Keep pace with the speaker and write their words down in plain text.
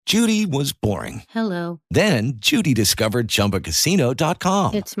Judy was boring. Hello. Then Judy discovered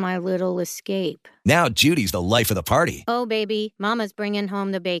ChumbaCasino.com. It's my little escape. Now Judy's the life of the party. Oh, baby, mama's bringing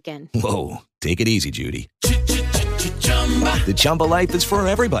home the bacon. Whoa, take it easy, Judy. The Chumba life is for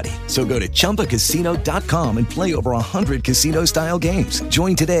everybody. So go to ChumbaCasino.com and play over 100 casino-style games.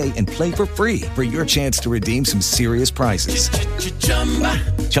 Join today and play for free for your chance to redeem some serious prizes.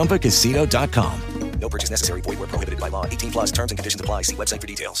 ChumbaCasino.com. No purchase necessary. Void where prohibited by law. 18 plus terms and conditions apply. See website for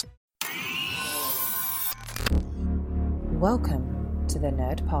details. Welcome to the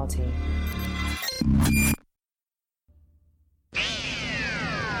Nerd Party.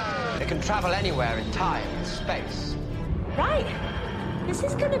 It can travel anywhere in time and space. Right. This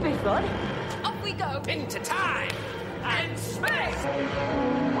is going to be fun. Off we go into time and space.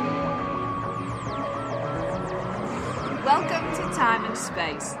 Welcome to Time and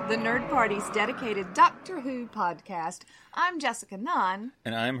Space, the Nerd Party's dedicated Doctor Who podcast. I'm Jessica Nunn.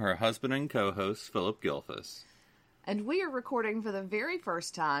 And I'm her husband and co-host, Philip Gilfus. And we are recording for the very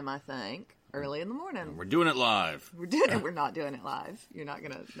first time, I think, early in the morning. And we're doing it live. We're doing it. We're not doing it live. You're not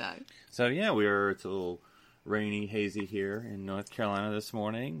going to know. So, yeah, it's a little rainy, hazy here in North Carolina this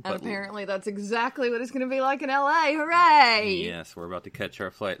morning. And apparently that's exactly what it's going to be like in L.A. Hooray! Yes, we're about to catch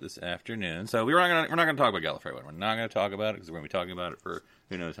our flight this afternoon. So we're not going to talk about Gallifrey. We're not going to talk about it because we're going to be talking about it for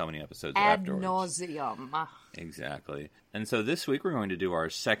who knows how many episodes afterwards. Ad nauseum. Exactly. And so this week we're going to do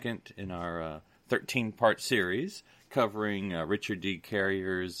our second in our 13-part series covering Richard D.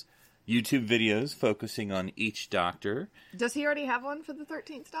 Carrier's YouTube videos focusing on each Doctor. Does he already have one for the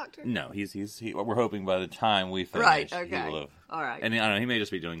 13th Doctor? No, we're hoping by the time we finish, okay. he will have. All right. And I don't know, he may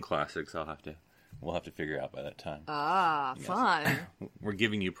just be doing classics. We'll have to figure out by that time. Yes. Fun. We're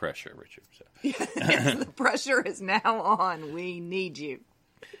giving you pressure, Richard. So. Yes, the pressure is now on. We need you.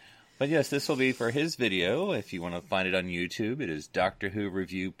 But yes, this will be for his video. If you want to find it on YouTube, it is Doctor Who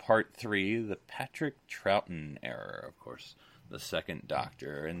Review Part 3, The Patrick Troughton Error, of course, the second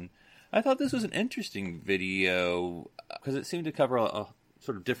Doctor. And I thought this was an interesting video because it seemed to cover a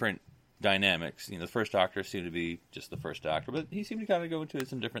sort of different dynamics. The first Doctor seemed to be just the first Doctor, but he seemed to kind of go into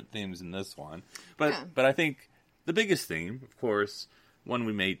some different themes in this one. But I think the biggest theme, of course, one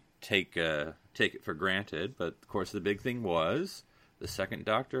we may take it for granted, but of course the big thing was the second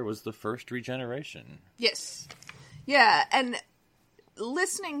Doctor was the first regeneration. Yes. Yeah, and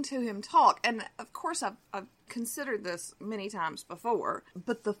listening to him talk, and of course I've considered this many times before,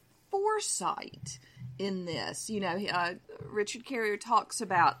 but the foresight in this, Richard Carrier talks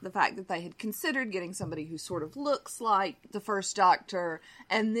about the fact that they had considered getting somebody who sort of looks like the first Doctor,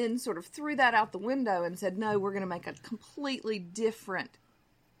 and then sort of threw that out the window and said, no, we're going to make a completely different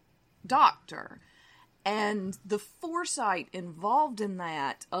Doctor. And the foresight involved in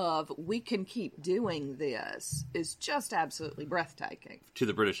that of we can keep doing this is just absolutely breathtaking. To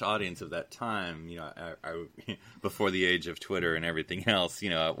the British audience of that time, I before the age of Twitter and everything else,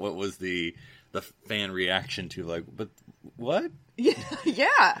 what was the fan reaction to, like, but what?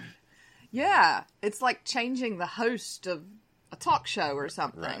 Yeah. It's like changing the host of a talk show or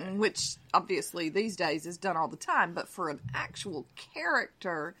something, right. Which obviously these days is done all the time, but for an actual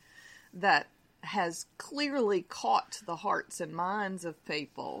character that has clearly caught the hearts and minds of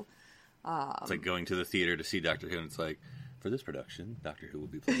people. It's like going to the theater to see Doctor Who, and it's like, for this production, Doctor Who will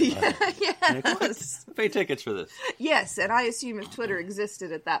be played. Yes. Pay tickets for this. Yes, and I assume if Twitter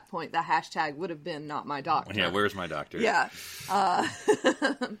existed at that point, the hashtag would have been not my doctor. Yeah, where's my doctor? Yeah.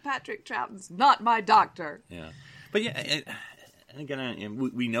 Patrick Troughton's not my doctor. Yeah. But yeah, and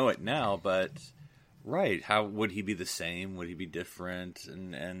again, we know it now, but right, how would he be the same? Would he be different?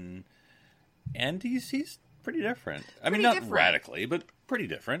 And he's pretty different. I mean, not radically, but pretty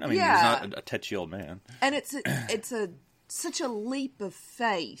different. I mean, he's not a tetchy old man. And it's such a leap of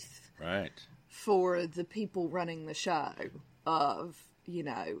faith, right, for the people running the show. Of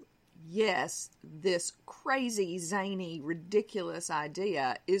yes, this crazy, zany, ridiculous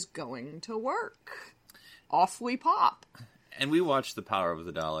idea is going to work. Off we pop. And we watched The Power of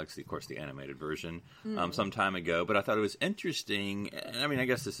the Daleks, of course, the animated version, some time ago. But I thought it was interesting. I mean, I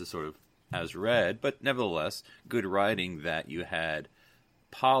guess this is sort of as read, but nevertheless, good writing that you had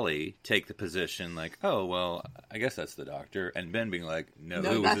Polly take the position like, oh, well, I guess that's the Doctor, and Ben being like, no,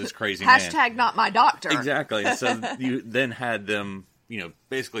 who was this crazy man? Hashtag not my doctor. Exactly. And so you then had them,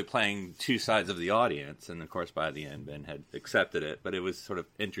 basically playing two sides of the audience, and of course by the end Ben had accepted it, but it was sort of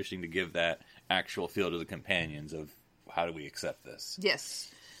interesting to give that actual feel to the companions of how do we accept this?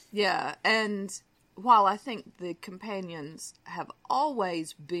 Yes. Yeah, and while I think the companions have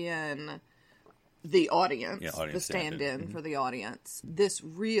always been the audience, the stand-in for the audience, this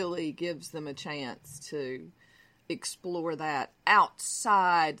really gives them a chance to explore that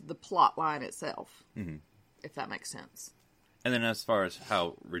outside the plot line itself, if that makes sense. And then as far as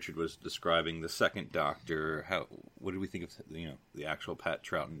how Richard was describing the second Doctor, what do we think of the actual Pat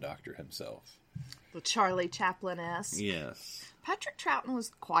Troughton Doctor himself? The Charlie Chaplin-esque. Yes. Patrick Troughton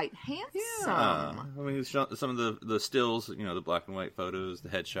was quite handsome. Yeah. I mean, some of the stills, the black and white photos, the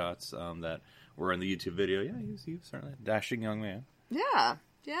headshots that were in the YouTube video. Yeah, he was certainly a dashing young man. Yeah.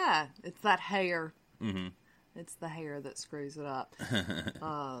 It's that hair. Mm-hmm. It's the hair that screws it up.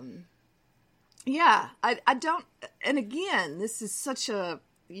 Yeah, I don't... And again, this is such a...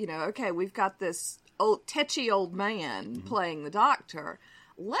 okay, we've got this tetchy old man playing the Doctor.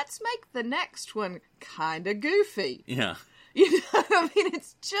 Let's make the next one kind of goofy. Yeah. I mean,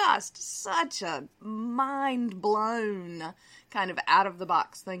 it's just such a mind-blown kind of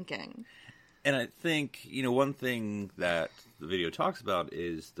out-of-the-box thinking. And I think, one thing that the video talks about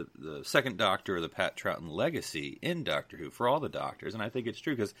is the second Doctor, or the Pat Troughton legacy in Doctor Who for all the Doctors. And I think it's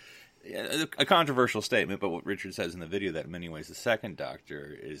true because a controversial statement, but what Richard says in the video, that in many ways the second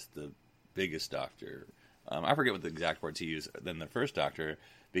Doctor is the biggest Doctor. I forget what the exact words he used than the first Doctor,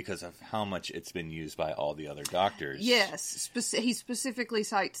 because of how much it's been used by all the other Doctors. Yes, he specifically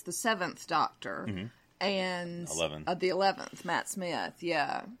cites the seventh Doctor and the 11th, Matt Smith.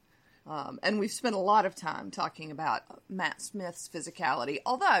 Yeah. And we've spent a lot of time talking about Matt Smith's physicality.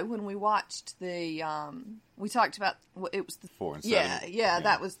 Although, when we watched we talked about, it was the 4 and 7. Yeah,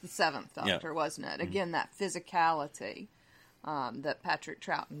 that was the seventh Doctor, wasn't it? Again, that physicality that Patrick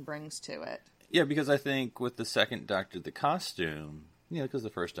Troughton brings to it. Yeah, because I think with the second Doctor, the costume, because the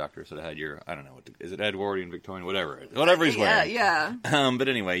first Doctor sort of had your, I don't know, is it Edwardian, Victorian, whatever he's wearing. Yeah. But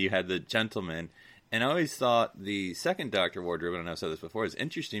anyway, you had the gentleman. And I always thought the second Doctor wardrobe, and I've said this before, is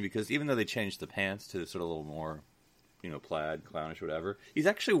interesting because even though they changed the pants to sort of a little more, plaid, clownish, whatever, he's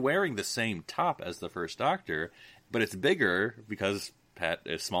actually wearing the same top as the first Doctor, but it's bigger because Pat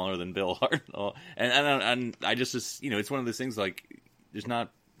is smaller than Bill Hartnell. And I just it's one of those things like there's no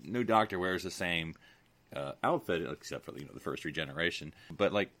Doctor wears the same outfit except for the first regeneration,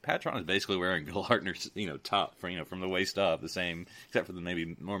 but like Pat Troughton is basically wearing Bill Hartner's top from the waist up, the same except for the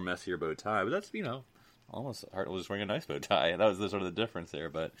maybe more messier bow tie, but that's almost Hartnell was wearing a nice bow tie. That was the sort of the difference there.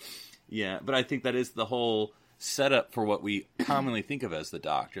 But yeah, but I think that is the whole setup for what we commonly think of as the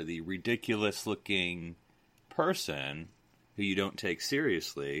Doctor, the ridiculous looking person who you don't take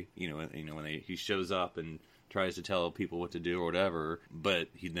seriously, when he shows up and tries to tell people what to do or whatever, but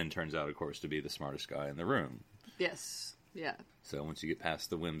he then turns out, of course, to be the smartest guy in the room. Yes, yeah. So once you get past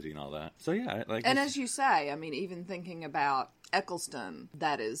the whimsy and all that. So yeah. And as you say, I mean, even thinking about Eccleston,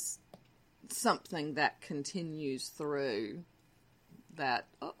 that is something that continues through that,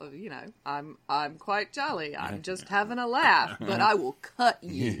 I'm quite jolly. I'm just having a laugh, but I will cut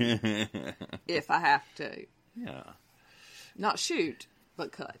you if I have to. Yeah. Not shoot,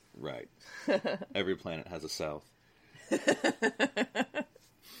 but cut. Right. Every planet has a south.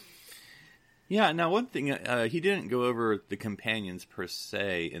 Yeah, now one thing, he didn't go over the companions per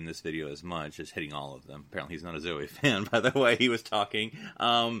se in this video as much as hitting all of them. Apparently he's not a Zoe fan, by the way he was talking.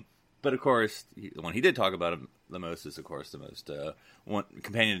 But of course, the one he did talk about the most is, of course, the most one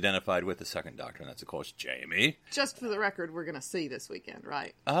companion identified with the second Doctor, and that's, of course, Jamie. Just for the record, we're going to see this weekend,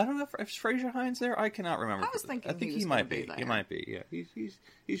 right? I don't know if Fraser Hines there. I cannot remember. I was thinking I think he might be. He might be. Yeah, he's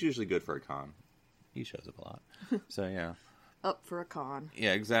usually good for a con. He shows up a lot. So yeah, up for a con.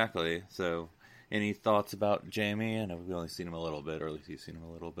 Yeah, exactly. So, any thoughts about Jamie? I know we've only seen him a little bit, or at least you've seen him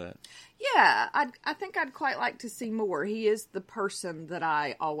a little bit. Yeah, I think I'd quite like to see more. He is the person that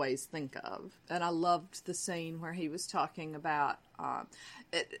I always think of. And I loved the scene where he was talking about,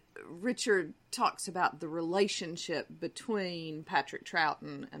 Richard talks about the relationship between Patrick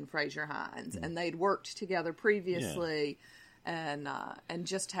Troughton and Fraser Hines. Mm-hmm. And they'd worked together previously and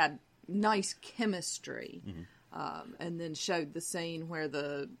just had nice chemistry. Mm-hmm. And then showed the scene where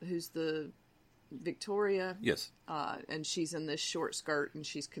who's the Victoria? Yes. And she's in this short skirt and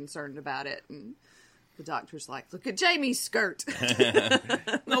she's concerned about it, and the Doctor's like, look at Jamie's skirt.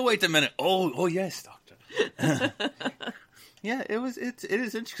 No, wait a minute. Oh yes, Doctor. Yeah, it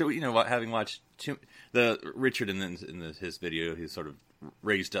is interesting. Having watched the Richard in his video, he sort of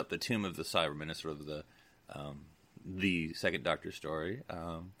raised up the Tomb of the Cybermen as sort of the second Doctor story.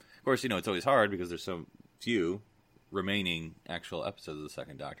 Of course, it's always hard because there's so few remaining actual episodes of the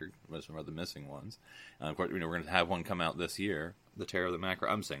second Doctor, most of them are the missing ones. Of course, we're going to have one come out this year, The Terror of the Macro.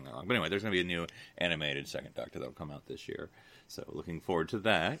 I'm saying that wrong. But anyway, there's going to be a new animated second Doctor that will come out this year. So looking forward to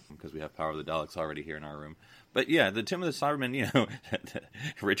that, because we have Power of the Daleks already here in our room. But yeah, the Tomb of the Cybermen, you know,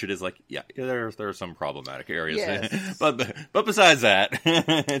 Richard is like, yeah, there are some problematic areas. Yes. but besides that,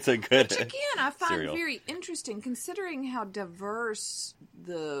 it's a good Which again, I find serial. very interesting, considering how diverse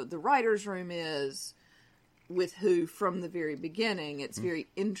the writer's room is with Who from the very beginning. It's very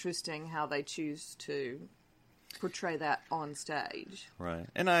interesting how they choose to portray that on stage. Right.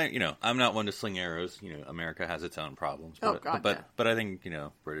 And I'm not one to sling arrows. You know, America has its own problems. Oh, But, God, but, yeah. but I think, you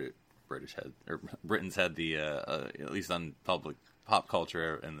know, Britain's had the, at least on pop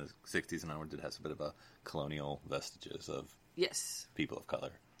culture in the 60s and onwards, it has a bit of a colonial vestiges of Yes. people of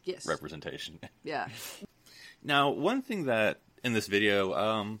color Yes. representation. Yeah. Now, one thing that in this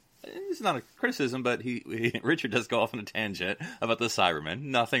video, this is not a criticism, but Richard does go off on a tangent about the Cybermen.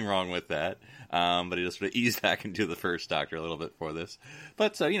 Nothing wrong with that. But he just sort of eased back into the first Doctor a little bit for this.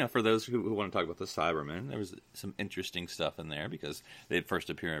 But, for those who want to talk about the Cybermen, there was some interesting stuff in there, because they'd first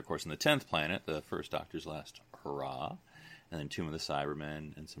appear, of course, in the 10th Planet, the first Doctor's last hurrah, and then Tomb of the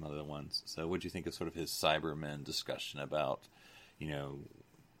Cybermen and some other ones. So what do you think of sort of his Cybermen discussion about,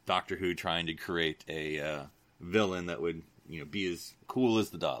 Doctor Who trying to create a villain that would, be as cool as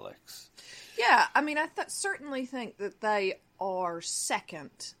the Daleks? Yeah, I mean, I certainly think that they are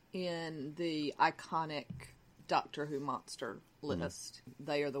second in the iconic Doctor Who monster list.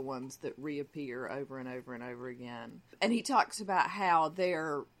 They are the ones that reappear over and over and over again. And he talks about how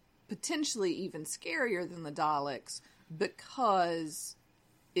they're potentially even scarier than the Daleks because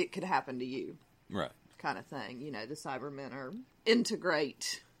it could happen to you. Right. Kind of thing. The Cybermen are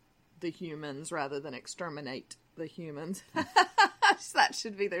integrate the humans rather than exterminate the humans. That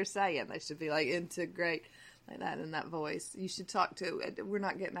should be their saying. They should be like, integrate, like that in that voice. You should talk to, we're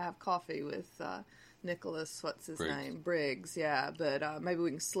not getting to have coffee with Nicholas, what's his name? Briggs, yeah. But maybe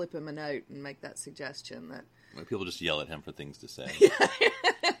we can slip him a note and make that suggestion that... When people just yell at him for things to say.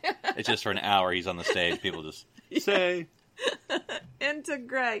 It's just for an hour he's on the stage, people just say...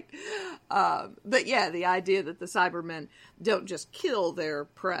 Integrate. But yeah, the idea that the Cybermen don't just kill their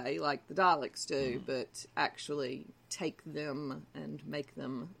prey like the Daleks do, but actually take them and make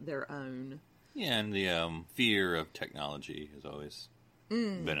them their own. Yeah, and the fear of technology has always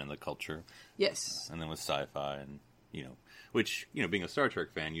been in the culture. Yes. And then with sci-fi and, which, being a Star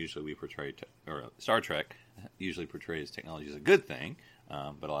Trek fan, usually we portray, Star Trek usually portrays technology as a good thing.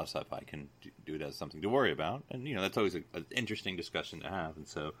 But a lot of sci-fi can do it as something to worry about. And, that's always an interesting discussion to have. And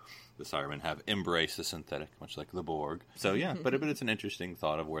so the Cybermen have embraced the synthetic, much like the Borg. So, yeah, but it's an interesting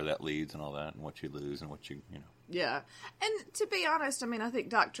thought of where that leads and all that, and what you lose and what you. Yeah. And to be honest, I think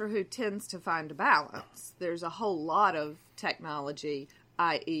Doctor Who tends to find a balance. There's a whole lot of technology,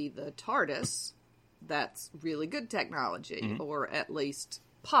 i.e. the TARDIS, that's really good technology, or at least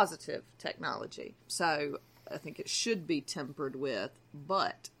positive technology. So... I think it should be tempered with,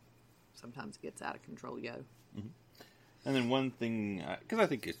 but sometimes it gets out of control, yo. Mm-hmm. And then one thing, because I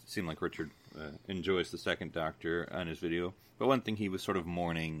think it seemed like Richard enjoys the second Doctor on his video, but one thing he was sort of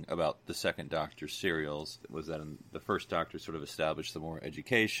mourning about the second Doctor serials was that in the first Doctor sort of established the more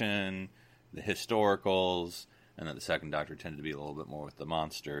education, the historicals, and that the second Doctor tended to be a little bit more with the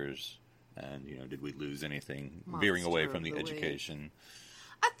monsters. And, did we lose anything veering away from the education?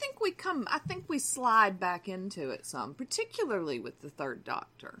 I think we slide back into it some, particularly with the third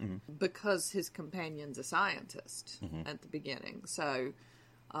Doctor, because his companion's a scientist at the beginning. So,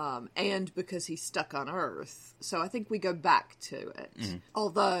 and because he's stuck on Earth. So I think we go back to it.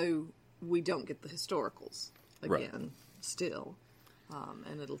 Although we don't get the historicals again, still.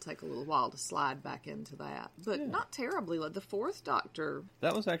 And it'll take a little while to slide back into that. But not terribly. Like the fourth Doctor...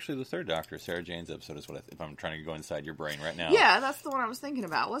 That was actually the third Doctor. Sarah Jane's episode is what if I'm trying to go inside your brain right now. Yeah, that's the one I was thinking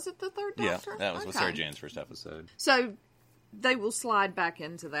about. Was it the third Doctor? Yeah, that was Sarah Jane's first episode. So they will slide back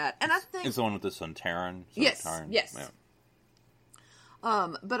into that. And I think... It's the one with the Sontaran? Yes. Yeah.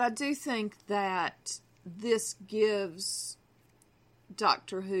 But I do think that this gives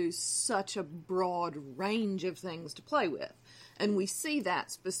Doctor Who such a broad range of things to play with. And we see that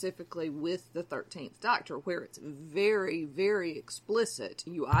specifically with the 13th Doctor, where it's very, very explicit.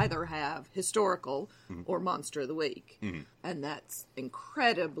 You either have historical or Monster of the Week. And that's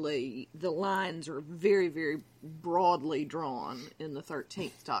incredibly... The lines are very, very broadly drawn in the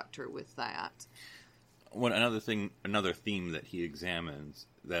 13th Doctor with that. Another theme that he examines,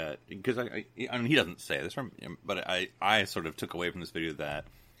 that... Because he doesn't say this, but I sort of took away from this video that,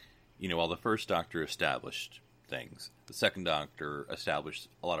 while the first Doctor established things, the second Doctor established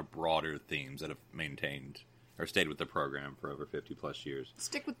a lot of broader themes that have maintained or stayed with the program for over 50 plus years.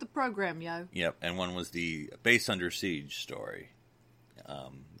 Stick with the program, yo. Yep, and one was the Base Under Siege story.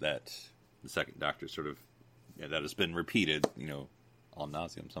 that the second Doctor sort of, that has been repeated, ad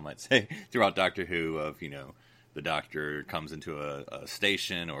nauseum, some might say, throughout Doctor Who of, the Doctor comes into a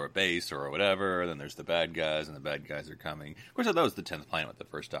station or a base or whatever, then there's the bad guys, and the bad guys are coming. Of course, that was the 10th Planet with the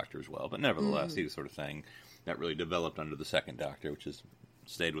first Doctor as well, but nevertheless, he was sort of thing that really developed under the second Doctor, which has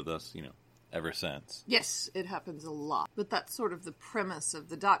stayed with us, ever since. Yes, it happens a lot. But that's sort of the premise of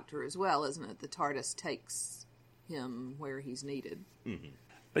the Doctor as well, isn't it? The TARDIS takes him where he's needed. Mm-hmm.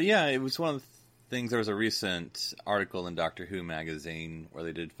 But yeah, it was one of the things, there was a recent article in Doctor Who magazine where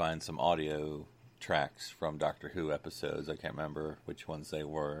they did find some audio tracks from Doctor Who episodes. I can't remember which ones they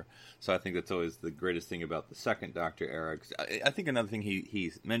were. So I think that's always the greatest thing about the second Doctor era. I think another thing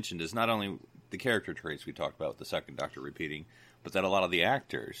he mentioned is not only the character traits we talked about with the second Doctor repeating, but that a lot of the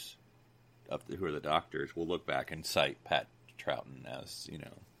actors who are the Doctors will look back and cite Pat Troughton as,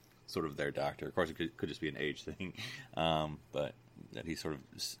 sort of their Doctor. Of course, it could just be an age thing, but that he sort of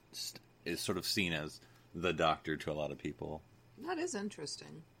is sort of seen as the Doctor to a lot of people. That is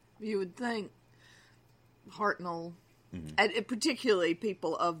interesting. You would think Hartnell, and particularly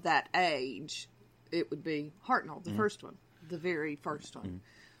people of that age, it would be Hartnell, the first one, the very first one.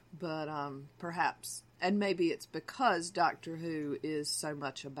 But perhaps, and maybe it's because Doctor Who is so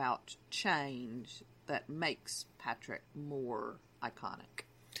much about change that makes Patrick more iconic.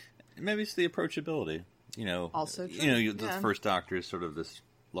 Maybe it's the approachability. Also true. The first Doctor is sort of this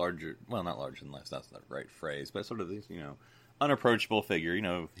larger, well, not larger than life, that's not the right phrase, but sort of this, unapproachable figure.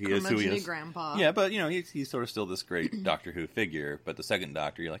 He is who he is. Grandpa. Yeah, but he's sort of still this great Doctor Who figure. But the second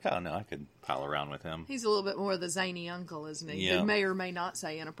Doctor, you're like, oh no, I could pal around with him. He's a little bit more the zany uncle, isn't he? Yeah. Who may or may not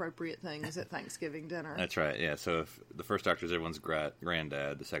say inappropriate things at Thanksgiving dinner. That's right. Yeah. So if the first Doctor is everyone's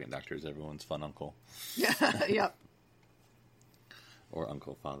granddad, the second Doctor is everyone's fun uncle. Yeah. Yep. Or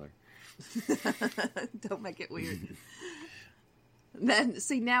uncle father. Don't make it weird. Then,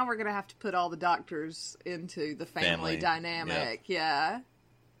 see, now we're going to have to put all the Doctors into the family dynamic. Yep. Yeah.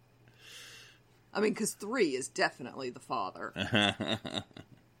 I mean, because 3 is definitely the father.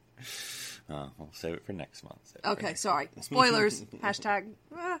 We'll save it for next month. Okay, sorry. Spoilers. Hashtag.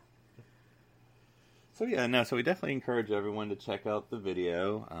 So, so we definitely encourage everyone to check out the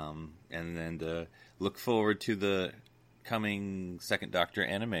video, and then to look forward to the coming second Doctor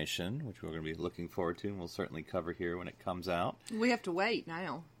animation, which we're going to be looking forward to, and we'll certainly cover here when it comes out. We have to wait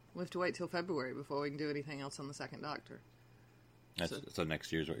now. We have to wait till February before we can do anything else on the second Doctor. So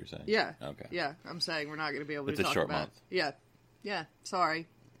next year is what you're saying? Yeah. Okay. Yeah, I'm saying we're not going to be able to talk about it. It's a short month. Yeah. Yeah, sorry.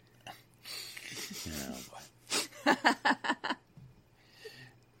 Oh, boy.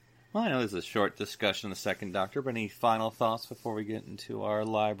 Well, I know this is a short discussion of the second Doctor, but any final thoughts before we get into our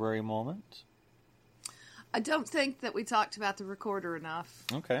library moment? I don't think that we talked about the recorder enough.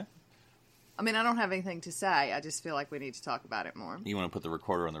 Okay. I mean, I don't have anything to say. I just feel like we need to talk about it more. You want to put the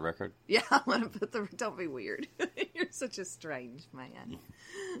recorder on the record? Yeah, I want to put the... Don't be weird. You're such a strange man.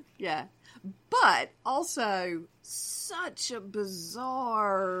 Yeah. But also, such a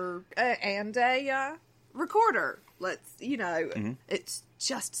bizarre... and a recorder. It's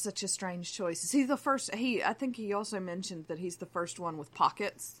just such a strange choice. Is he the first... I think he also mentioned that he's the first one with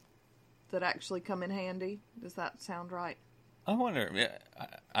pockets that actually come in handy. Does that sound right? I wonder.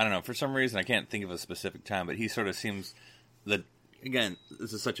 I don't know. For some reason, I can't think of a specific time, but he sort of seems that. Again,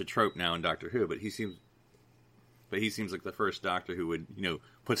 this is such a trope now in Doctor Who, but he seems like the first Doctor who would,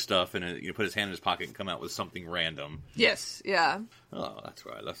 put stuff in it, put his hand in his pocket and come out with something random. Yes. Yeah. Oh, that's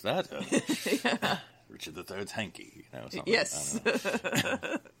where I left that. Yeah. Richard III's hanky. Something. Yes. I don't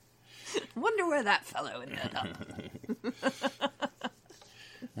know. Wonder where that fellow ended up.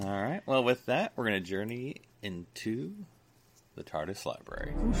 All right. Well, with that, we're going to journey into the TARDIS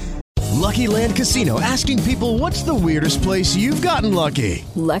library. Lucky Land Casino, asking people, what's the weirdest place you've gotten lucky?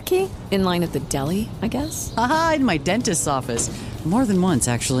 Lucky? In line at the deli, I guess? Aha, in my dentist's office. More than once,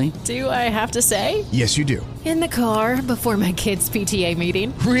 actually. Do I have to say? Yes, you do. In the car before my kids' PTA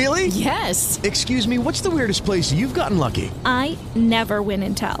meeting. Really? Yes. Excuse me, what's the weirdest place you've gotten lucky? I never win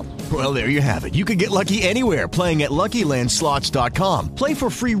and tell. Well, there you have it. You can get lucky anywhere, playing at LuckyLandSlots.com. Play for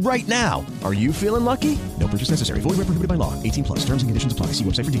free right now. Are you feeling lucky? No purchase necessary. Void where prohibited by law. 18+. Terms and conditions apply. See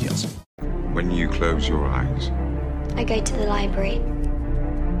website for details. When you close your eyes, I go to the library.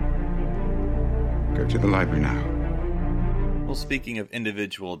 Go to the library now. Well, speaking of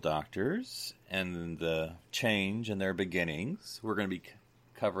individual Doctors and the change in their beginnings, we're going to be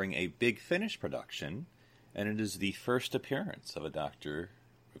covering a Big Finish production, and it is the first appearance of a Doctor,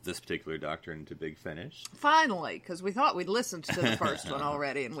 of this particular Doctor, into Big Finish. Finally, because we thought we'd listened to the first one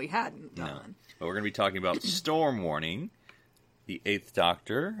already, and we hadn't done. No. But we're going to be talking about Storm Warning, the 8th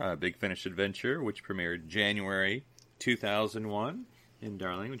Doctor, Big Finish adventure, which premiered January 2001. And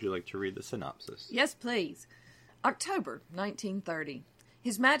Darlene, would you like to read the synopsis? Yes, please. October 1930.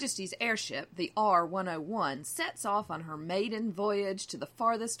 His Majesty's airship, the R-101, sets off on her maiden voyage to the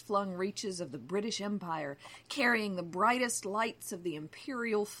farthest flung reaches of the British Empire, carrying the brightest lights of the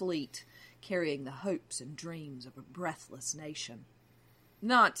Imperial fleet, carrying the hopes and dreams of a breathless nation.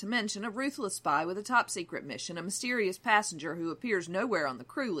 Not to mention a ruthless spy with a top-secret mission, a mysterious passenger who appears nowhere on the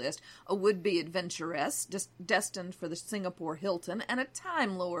crew list, a would-be adventuress destined for the Singapore Hilton, and a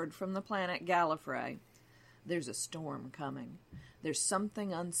Time Lord from the planet Gallifrey. There's a storm coming. There's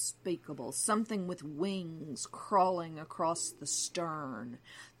something unspeakable, something with wings crawling across the stern.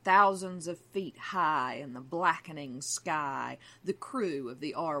 Thousands of feet high in the blackening sky, the crew of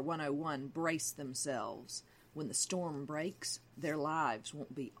the R-101 brace themselves. When the storm breaks, their lives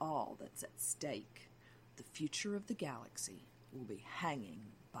won't be all that's at stake. The future of the galaxy will be hanging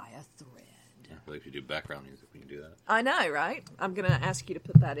by a thread. I believe if you do background music, we can do that. I know, right? I'm going to ask you to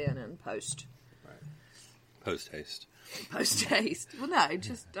put that in post. Right. Post-haste. Post-haste. Well, no, it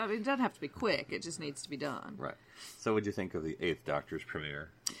doesn't have to be quick. It just needs to be done. Right. So what'd you think of the 8th Doctor's premiere?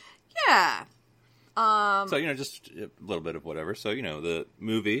 Yeah. So, just a little bit of whatever. So, the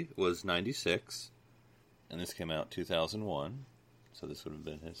movie was 96, and this came out 2001. So this would have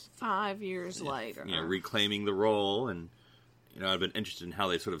been his... 5 years later. Reclaiming the role, and, I've been interested in how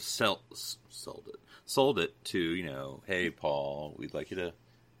they sort of sold it to, hey, Paul, we'd like you to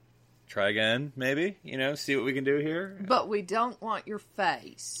try again, maybe, see what we can do here. But we don't want your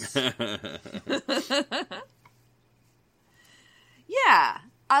face. Yeah,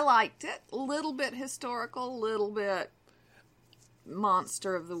 I liked it. A little bit historical, a little bit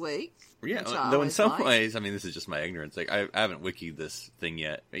monster of the week. Yeah, though in some ways, this is just my ignorance. Like, I haven't wikied this thing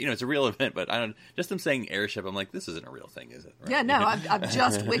yet. It's a real event, but I don't. Just them saying airship, I'm like, this isn't a real thing, is it? Right? Yeah, no, I've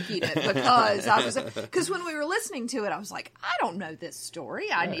just wikied it because when we were listening to it, I was like, I don't know this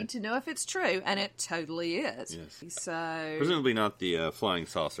story. I need to know if it's true, and it totally is. Yes. So presumably not the flying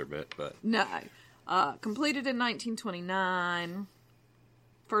saucer bit, but no. Completed in 1929.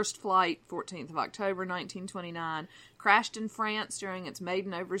 First flight, 14th of October, 1929. Crashed in France during its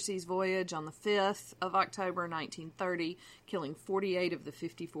maiden overseas voyage on the 5th of October, 1930, killing 48 of the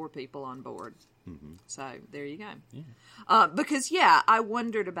 54 people on board. Mm-hmm. So, there you go. Yeah. Because, I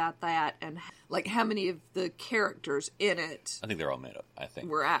wondered about that and, how many of the characters in it... I think they're all made up,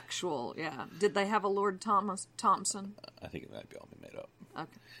 were actual, yeah. Did they have a Lord Thompson? I think it might be all made up.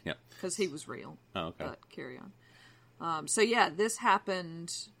 Okay. Yeah. Because he was real. Oh, okay. But carry on. This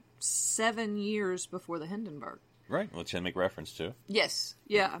happened 7 years before the Hindenburg. Right, which I make reference to. Yes,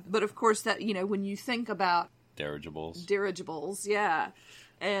 yeah. But of course that, when you think about... Dirigibles, yeah.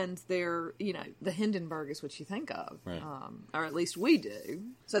 And they're, the Hindenburg is what you think of. Right. Or at least we do.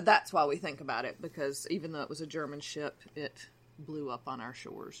 So that's why we think about it, because even though it was a German ship, it blew up on our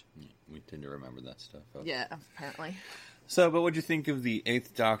shores. Yeah, we tend to remember that stuff. Yeah, apparently. So, but what'd you think of the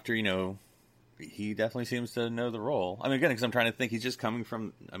 8th Doctor, He definitely seems to know the role. Again, because I'm trying to think, he's just coming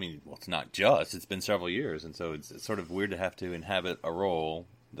from... it's not just. It's been several years, and so it's sort of weird to have to inhabit a role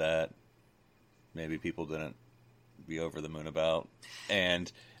that maybe people didn't be over the moon about,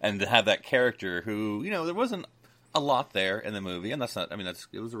 and to have that character who, there wasn't a lot there in the movie, and that's not...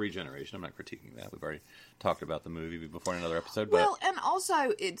 it was a regeneration. I'm not critiquing that. We've already talked about the movie before in another episode. Well, and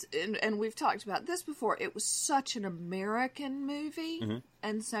also, it's... And we've talked about this before, it was such an American movie, mm-hmm.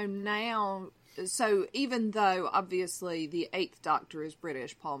 and so now... So even though, obviously, the 8th Doctor is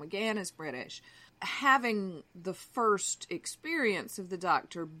British, Paul McGann is British, having the first experience of the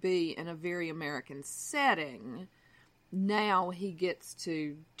Doctor be in a very American setting, now he gets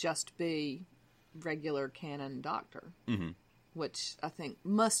to just be regular canon Doctor. Mm-hmm. Which I think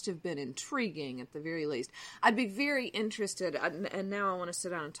must have been intriguing at the very least. I'd be very interested, and now I want to sit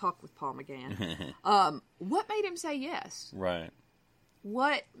down and talk with Paul McGann. What made him say yes? Right.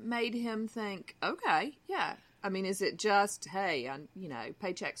 What made him think, okay, yeah. Is it just, hey,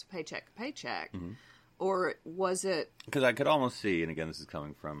 paycheck's a paycheck? Mm-hmm. Or was it... Because I could almost see, and again, this is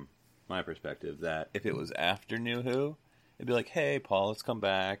coming from my perspective, that if it was after New Who, it'd be like, hey, Paul, let's come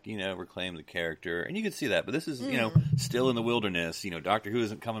back, reclaim the character. And you could see that. But this is, still in the wilderness. Doctor Who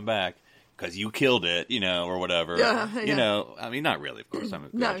isn't coming back because you killed it, or whatever. Yeah. Not really, of course.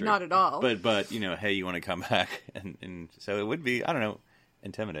 No, not at all. But hey, you want to come back? And so it would be, I don't know,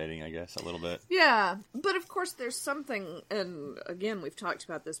 intimidating, I guess, a little bit. Yeah, but of course there's something, and again, we've talked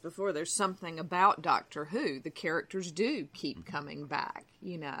about this before, there's something about Doctor Who. The characters do keep coming back,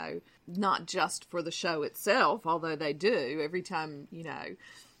 not just for the show itself, although they do. Every time,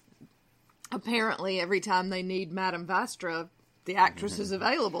 apparently every time they need Madame Vastra, the actress is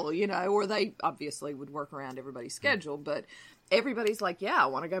available, or they obviously would work around everybody's schedule, but everybody's like, yeah, I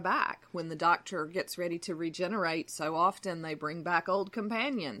want to go back. When the Doctor gets ready to regenerate, so often they bring back old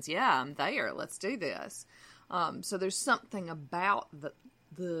companions. Yeah, I'm there. Let's do this. So there's something about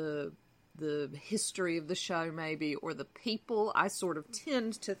the history of the show, maybe, or the people. I sort of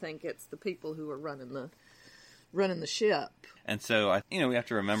tend to think it's the people who are running the ship. And so, we have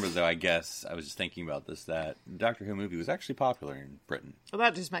to remember, though, I guess, I was just thinking about this, that Doctor Who movie was actually popular in Britain. Well,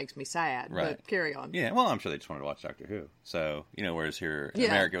 that just makes me sad, right. But carry on. Yeah, well, I'm sure they just wanted to watch Doctor Who. So, whereas here in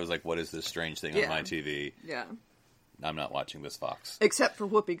America, it was like, what is this strange thing on my TV? Yeah. I'm not watching this Fox. Except for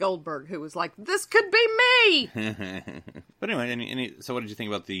Whoopi Goldberg, who was like, this could be me! But anyway, so what did you think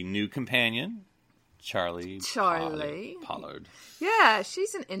about the new companion? Charlie Pollard. Yeah,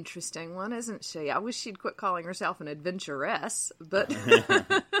 she's an interesting one, isn't she? I wish she'd quit calling herself an adventuress, but...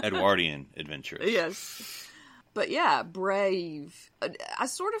 Edwardian adventuress. Yes. But yeah, brave. I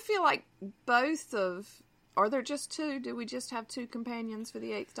sort of feel like both of... Are there just two? Do we just have two companions for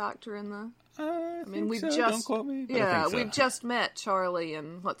the Eighth Doctor in the... I mean, we've just... Don't quote me. Yeah, we've just met Charlie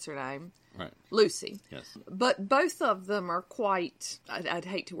and what's her name? Right. Lucy. Yes. But both of them are quite... I'd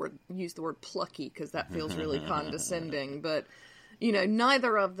hate to use the word plucky, because that feels really condescending, but,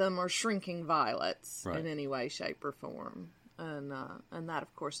 neither of them are shrinking violets in any way, shape, or form. And that,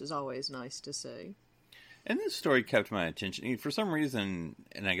 of course, is always nice to see. And this story kept my attention. For some reason,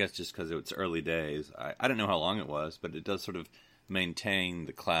 and I guess just because it's early days, I don't know how long it was, but it does sort of maintain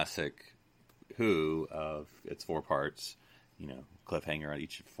the classic Who of its 4 parts, cliffhanger at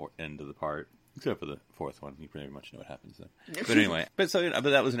each end of the part, except for the 4th one. You pretty much know what happens then. But anyway, but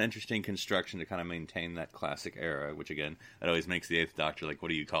that was an interesting construction to kind of maintain that classic era, which again, that always makes the Eighth Doctor, like, what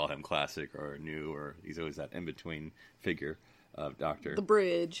do you call him, classic or new, or he's always that in-between figure of Doctor. The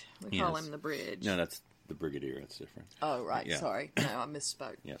Bridge. We call him the Bridge. No, that's the Brigadier. It's different. Oh, right. Yeah. Sorry. No, I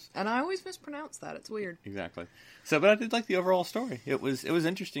misspoke. Yes. And I always mispronounce that. It's weird. Exactly. So, but I did like the overall story. It was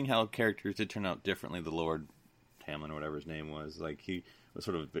interesting how characters did turn out differently. The Lord Hamlin, or whatever his name was, like, he was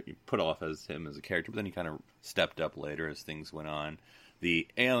sort of put off as him as a character, but then he kind of stepped up later as things went on. The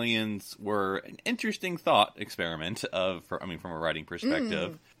aliens were an interesting thought experiment from a writing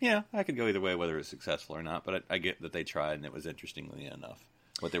perspective. Yeah, I could go either way, whether it was successful or not, but I get that they tried, and it was interestingly enough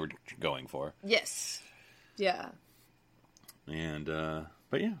what they were going for. Yes. Yeah. And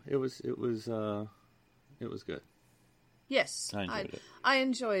but yeah, it was good. Yes, I enjoyed it. I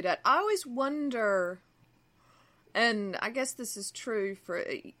enjoyed it. I always wonder, and I guess this is true for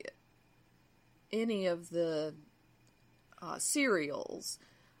any of the serials,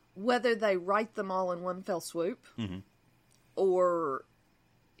 whether they write them all in one fell swoop, or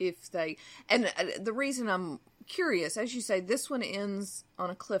if they... And the reason I'm curious, as you say, this one ends on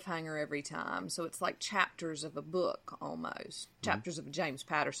a cliffhanger every time, so it's like chapters of a book, almost. Chapters of a James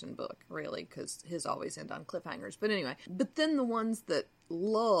Patterson book, really, because his always end on cliffhangers. But anyway, but then the ones that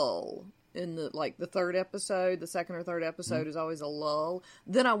lull in the third episode, the second or third episode is always a lull.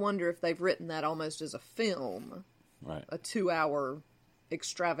 Then I wonder if they've written that almost as a film, right? A 2-hour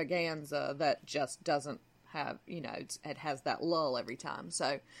extravaganza that just doesn't have, it has that lull every time. So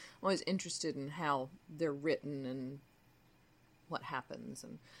I'm always interested in how they're written and what happens.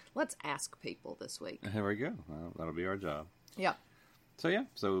 And let's ask people this week. Here we go. Well, that'll be our job. Yeah.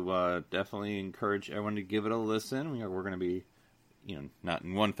 So definitely encourage everyone to give it a listen. We're going to be, not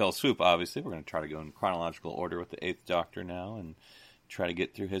in one fell swoop, obviously. We're going to try to go in chronological order with the Eighth Doctor now and try to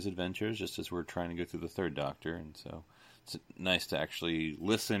get through his adventures just as we're trying to go through the Third Doctor. And so it's nice to actually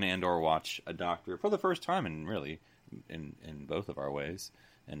listen and or watch a Doctor for the first time, and really in both of our ways,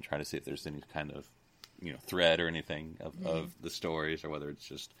 and try to see if there's any kind of thread or anything of the stories, or whether it's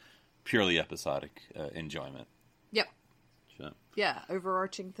just purely episodic enjoyment. Yep. So. Yeah,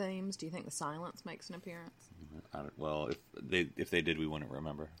 overarching themes. Do you think the silence makes an appearance? Well, if they did, we wouldn't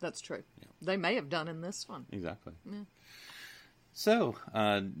remember. That's true. Yeah. They may have done in this one. Exactly. Yeah. So,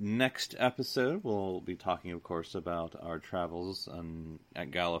 next episode, we'll be talking, of course, about our travels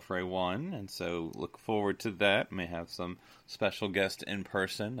at Gallifrey 1, and so look forward to that. May have some special guests in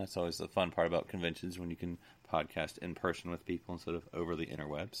person. That's always the fun part about conventions, when you can podcast in person with people instead of over the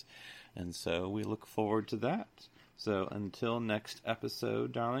interwebs. And so we look forward to that. So until next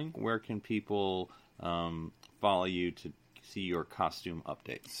episode, darling, where can people follow you to see your costume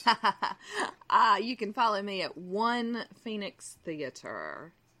updates? You can follow me at One Phoenix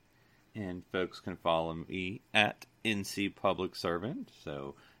Theater. And folks can follow me at NC Public Servant.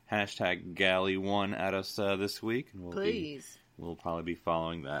 So hashtag Galley1 at us this week. And we'll probably be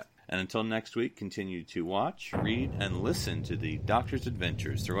following that. And until next week, continue to watch, read, and listen to the Doctor's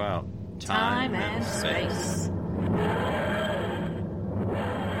adventures throughout time and space.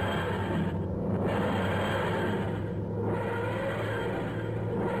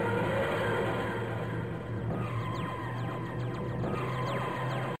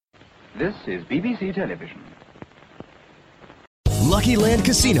 This is BBC Television. Lucky Land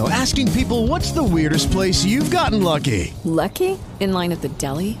Casino, asking people, what's the weirdest place you've gotten lucky? Lucky? In line at the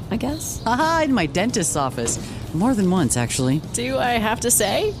deli, I guess? Aha, in my dentist's office. More than once, actually. Do I have to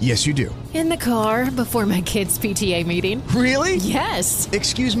say? Yes, you do. In the car before my kids' PTA meeting. Really? Yes.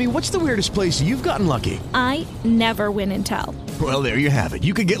 Excuse me, what's the weirdest place you've gotten lucky? I never win and tell. Well, there you have it.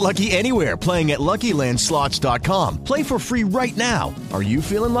 You can get lucky anywhere, playing at LuckyLandSlots.com. Play for free right now. Are you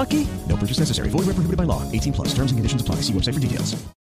feeling lucky? No purchase necessary. Void where prohibited by law. 18 plus. Terms and conditions apply. See website for details.